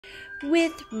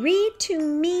with Read to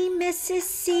Me, Mrs.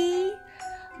 C.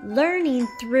 Learning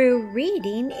through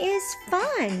reading is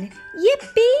fun.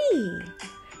 Yippee!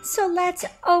 So let's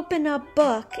open a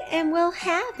book and we'll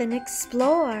have an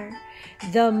explore.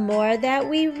 The more that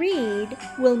we read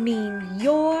will mean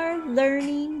you're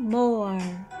learning more.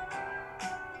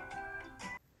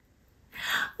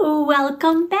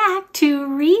 Welcome back to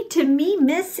Read to Me,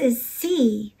 Mrs.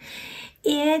 C.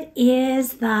 It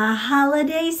is the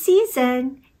holiday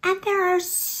season, and there are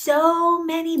so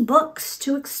many books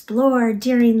to explore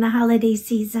during the holiday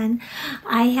season.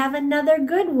 I have another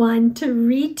good one to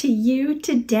read to you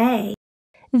today.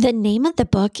 The name of the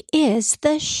book is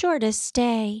The Shortest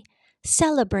Day,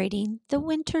 celebrating the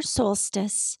Winter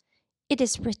Solstice. It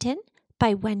is written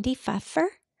by Wendy Pfeffer,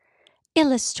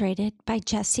 illustrated by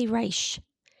Jessie Reich.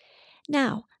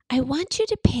 Now, I want you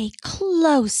to pay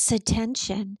close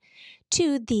attention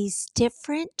to these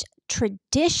different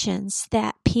traditions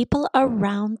that people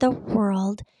around the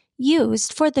world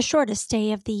used for the shortest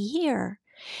day of the year.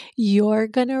 You're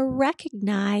going to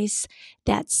recognize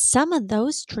that some of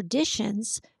those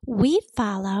traditions we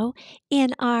follow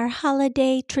in our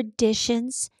holiday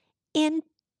traditions in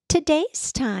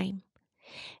today's time.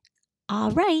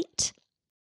 All right.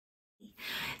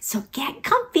 So get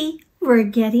comfy. We're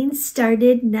getting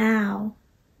started now.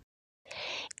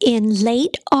 In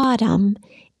late autumn,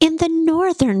 in the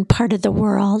northern part of the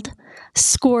world,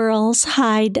 squirrels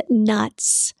hide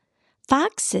nuts,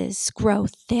 foxes grow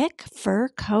thick fur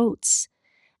coats,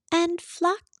 and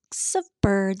flocks of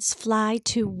birds fly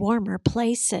to warmer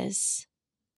places.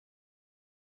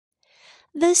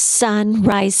 The sun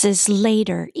rises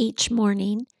later each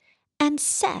morning and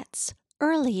sets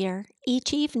earlier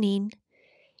each evening.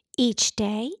 Each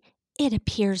day, it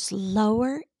appears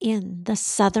lower in the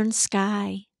southern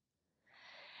sky.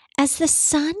 As the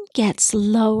sun gets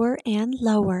lower and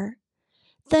lower,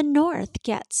 the north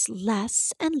gets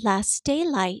less and less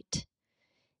daylight.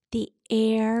 The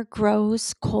air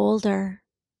grows colder.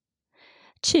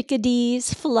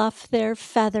 Chickadees fluff their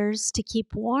feathers to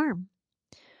keep warm.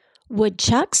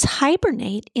 Woodchucks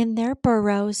hibernate in their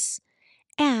burrows,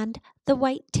 and the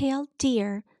white-tailed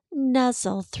deer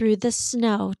nuzzle through the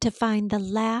snow to find the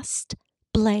last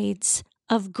blades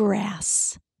of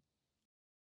grass.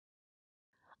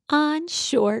 On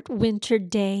short winter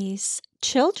days,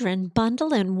 children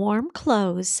bundle in warm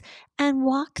clothes and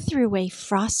walk through a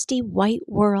frosty white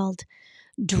world,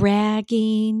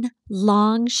 dragging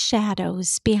long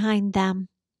shadows behind them.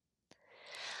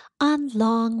 On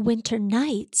long winter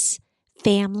nights,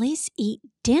 families eat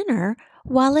dinner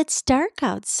while it's dark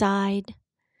outside.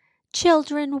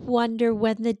 Children wonder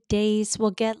when the days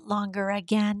will get longer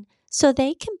again so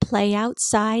they can play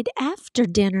outside after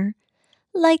dinner,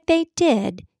 like they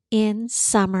did in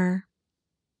summer.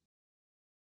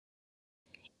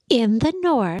 In the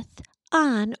north,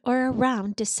 on or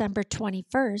around December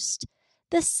 21st,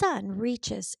 the sun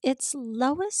reaches its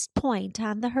lowest point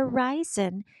on the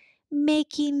horizon,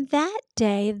 making that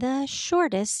day the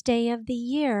shortest day of the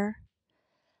year.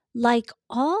 Like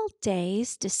all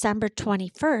days, December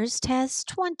 21st has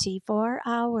 24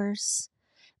 hours,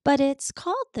 but it's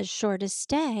called the shortest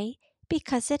day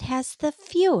because it has the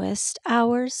fewest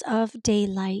hours of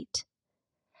daylight.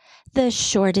 The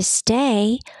shortest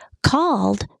day,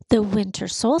 called the winter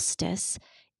solstice,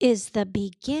 is the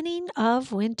beginning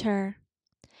of winter.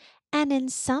 And in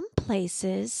some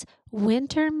places,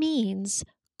 winter means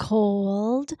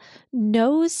cold,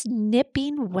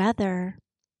 nose-nipping weather.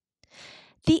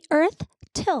 The earth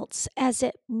tilts as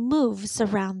it moves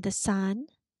around the sun.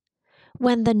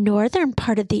 When the northern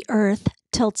part of the earth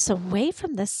tilts away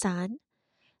from the sun,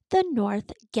 the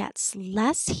north gets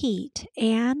less heat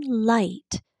and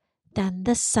light than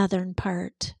the southern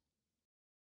part.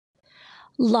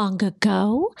 Long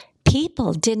ago,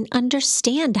 people didn't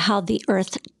understand how the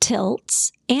earth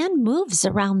tilts and moves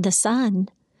around the sun.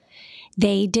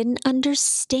 They didn't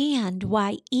understand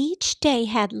why each day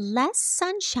had less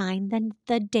sunshine than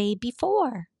the day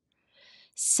before.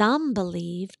 Some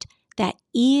believed that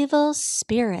evil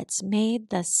spirits made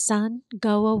the sun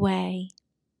go away.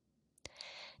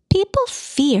 People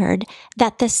feared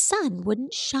that the sun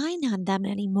wouldn't shine on them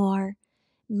anymore,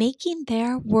 making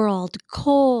their world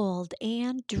cold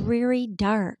and dreary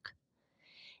dark.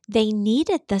 They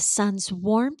needed the sun's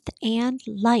warmth and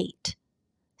light.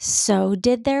 So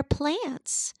did their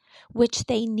plants, which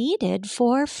they needed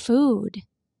for food.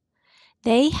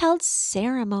 They held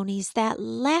ceremonies that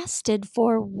lasted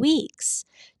for weeks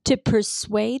to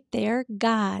persuade their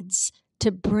gods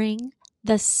to bring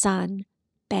the sun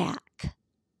back.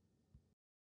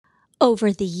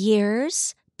 Over the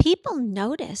years, people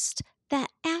noticed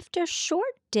that after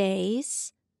short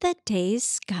days, the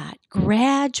days got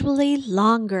gradually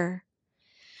longer.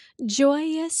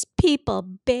 Joyous people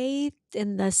bathed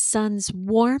in the sun's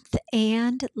warmth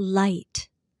and light.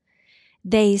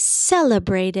 They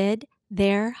celebrated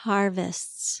their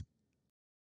harvests.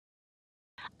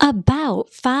 About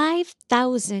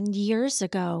 5,000 years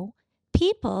ago,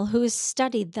 people who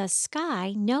studied the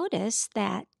sky noticed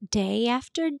that day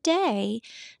after day,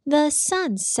 the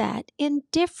sun set in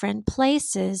different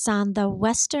places on the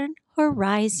western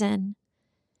horizon.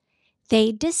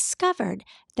 They discovered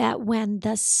that when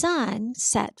the sun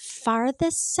set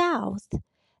farthest south,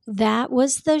 that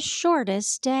was the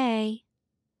shortest day.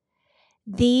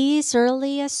 These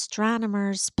early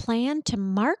astronomers planned to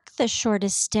mark the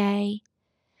shortest day.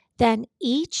 Then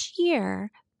each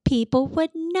year, people would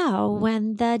know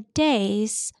when the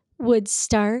days would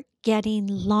start getting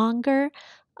longer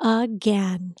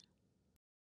again.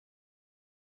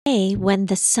 When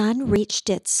the sun reached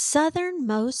its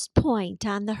southernmost point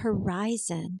on the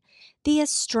horizon, the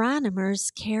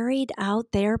astronomers carried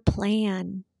out their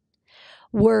plan.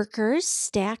 Workers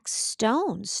stacked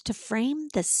stones to frame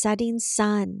the setting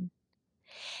sun.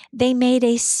 They made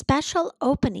a special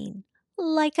opening,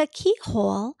 like a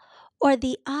keyhole or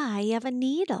the eye of a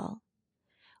needle.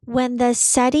 When the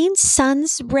setting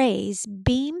sun's rays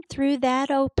beamed through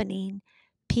that opening,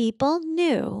 people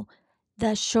knew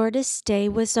the shortest day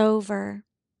was over.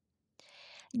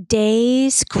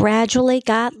 Days gradually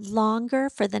got longer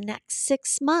for the next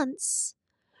 6 months.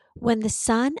 When the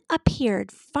sun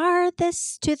appeared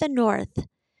farthest to the north,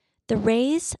 the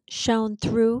rays shone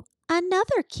through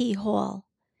another keyhole.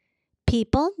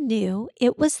 People knew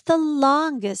it was the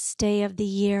longest day of the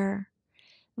year,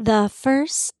 the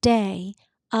first day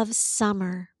of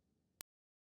summer.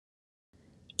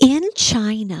 In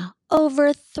China,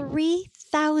 over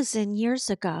 3,000 years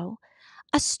ago,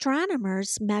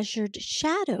 astronomers measured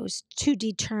shadows to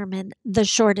determine the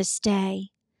shortest day.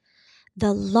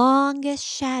 The longest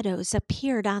shadows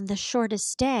appeared on the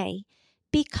shortest day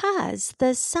because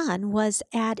the sun was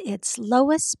at its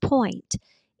lowest point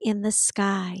in the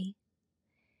sky.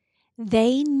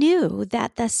 They knew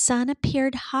that the sun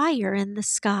appeared higher in the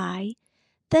sky,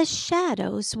 the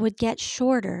shadows would get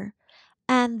shorter,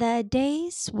 and the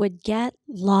days would get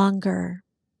longer.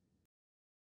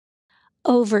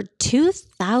 Over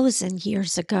 2,000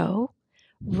 years ago,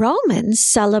 Romans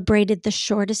celebrated the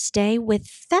shortest day with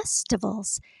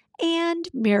festivals and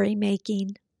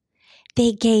merrymaking.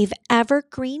 They gave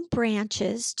evergreen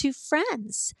branches to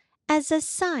friends as a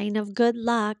sign of good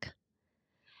luck.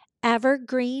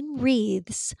 Evergreen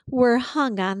wreaths were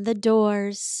hung on the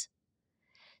doors.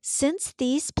 Since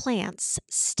these plants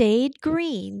stayed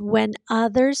green when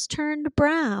others turned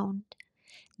brown,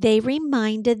 they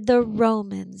reminded the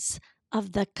Romans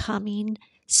of the coming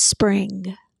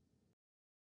spring.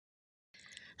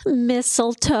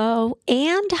 Mistletoe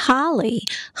and holly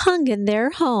hung in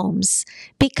their homes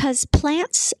because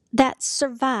plants that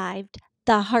survived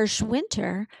the harsh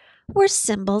winter were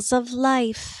symbols of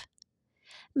life.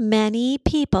 Many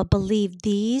people believed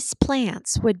these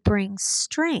plants would bring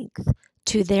strength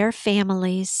to their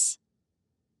families.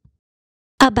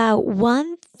 About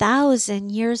 1,000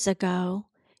 years ago,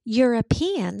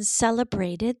 Europeans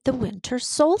celebrated the winter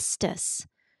solstice.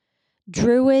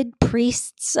 Druid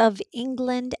priests of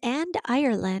England and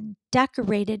Ireland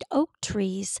decorated oak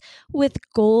trees with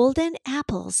golden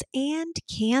apples and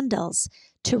candles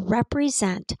to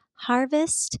represent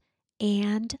harvest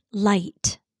and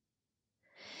light.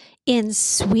 In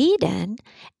Sweden,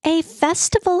 a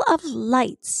festival of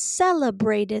lights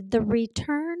celebrated the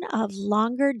return of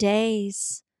longer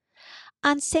days.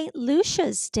 On St.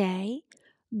 Lucia's Day,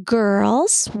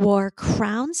 girls wore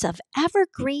crowns of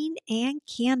evergreen and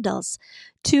candles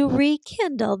to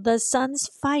rekindle the sun's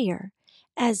fire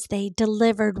as they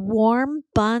delivered warm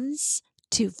buns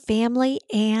to family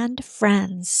and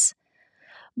friends.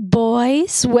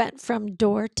 Boys went from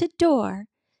door to door,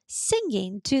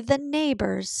 singing to the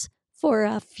neighbors for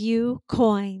a few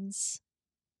coins.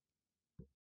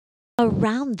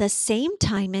 Around the same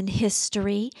time in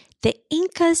history, the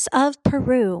Incas of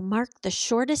Peru marked the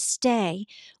shortest day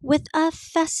with a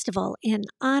festival in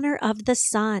honor of the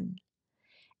sun.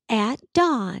 At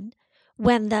dawn,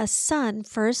 when the sun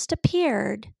first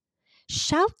appeared,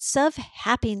 shouts of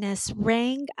happiness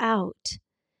rang out.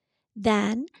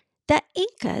 Then the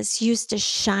Incas used a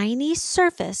shiny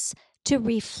surface to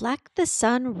reflect the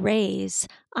sun rays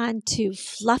onto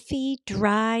fluffy,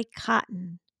 dry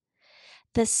cotton.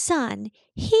 The sun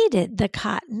heated the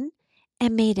cotton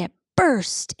and made it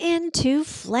burst into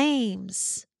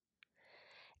flames.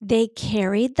 They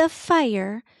carried the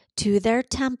fire to their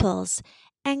temples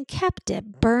and kept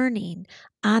it burning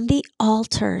on the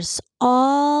altars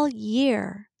all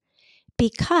year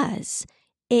because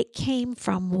it came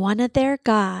from one of their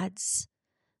gods,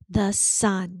 the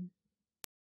sun.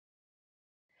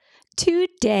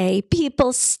 Today,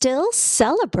 people still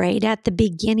celebrate at the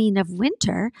beginning of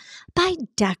winter by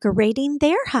decorating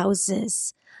their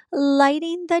houses,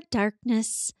 lighting the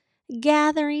darkness,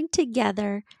 gathering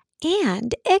together,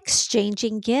 and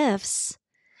exchanging gifts.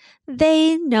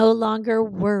 They no longer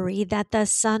worry that the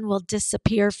sun will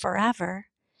disappear forever.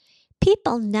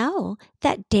 People know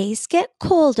that days get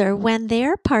colder when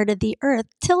their part of the earth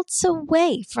tilts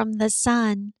away from the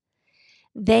sun.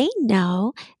 They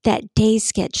know that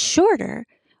days get shorter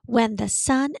when the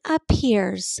sun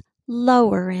appears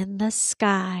lower in the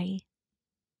sky.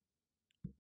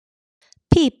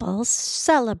 People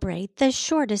celebrate the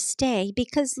shortest day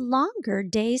because longer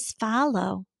days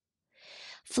follow.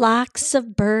 Flocks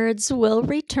of birds will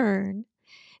return,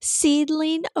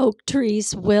 seedling oak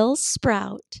trees will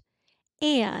sprout,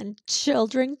 and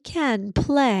children can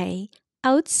play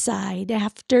outside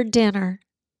after dinner.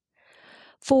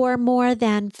 For more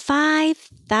than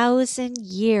 5,000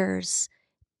 years,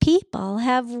 people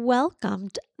have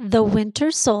welcomed the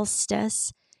winter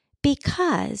solstice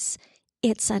because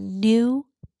it's a new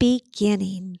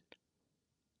beginning.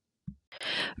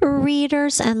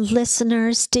 Readers and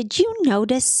listeners, did you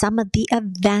notice some of the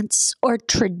events or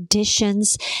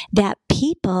traditions that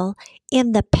people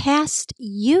in the past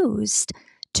used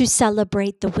to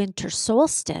celebrate the winter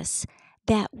solstice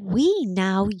that we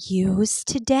now use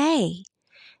today?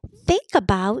 Think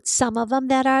about some of them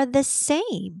that are the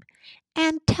same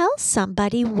and tell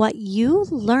somebody what you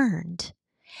learned.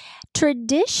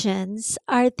 Traditions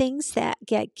are things that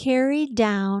get carried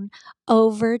down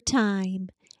over time,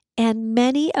 and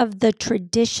many of the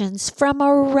traditions from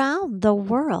around the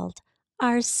world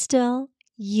are still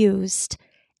used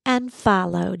and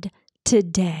followed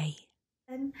today.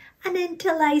 And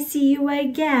until I see you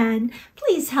again,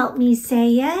 please help me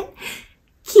say it.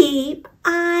 Keep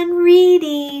on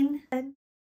reading.